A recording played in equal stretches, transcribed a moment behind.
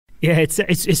Yeah,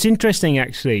 it's interesting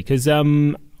actually, because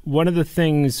one of the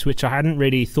things which I hadn't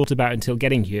really thought about until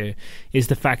getting here is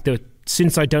the fact that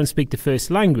since I don't speak the first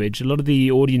language, a lot of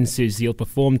the audiences you'll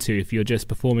perform to, if you're just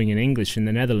performing in English in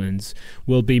the Netherlands,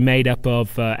 will be made up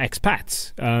of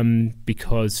expats,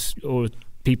 because or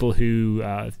people who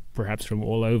perhaps from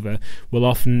all over will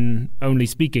often only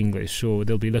speak English, or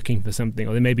they'll be looking for something,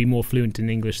 or they may be more fluent in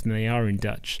English than they are in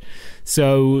Dutch.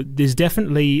 So there's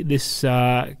definitely this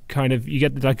kind of, you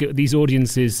get like these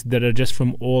audiences that are just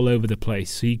from all over the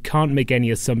place. So you can't make any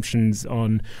assumptions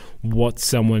on what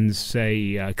someone's,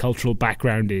 say, cultural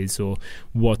background is, or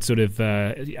what sort of,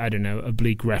 I don't know,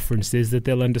 oblique reference is that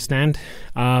they'll understand.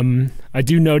 I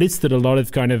do notice that a lot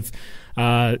of kind of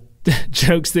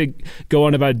jokes that go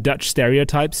on about Dutch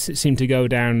stereotypes seem to go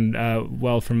down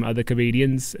well from other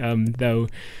comedians, though,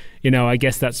 you know, I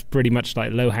guess that's pretty much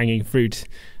like low-hanging fruit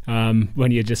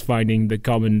when you're just finding the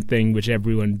common thing which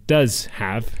everyone does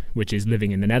have, which is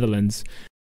living in the Netherlands.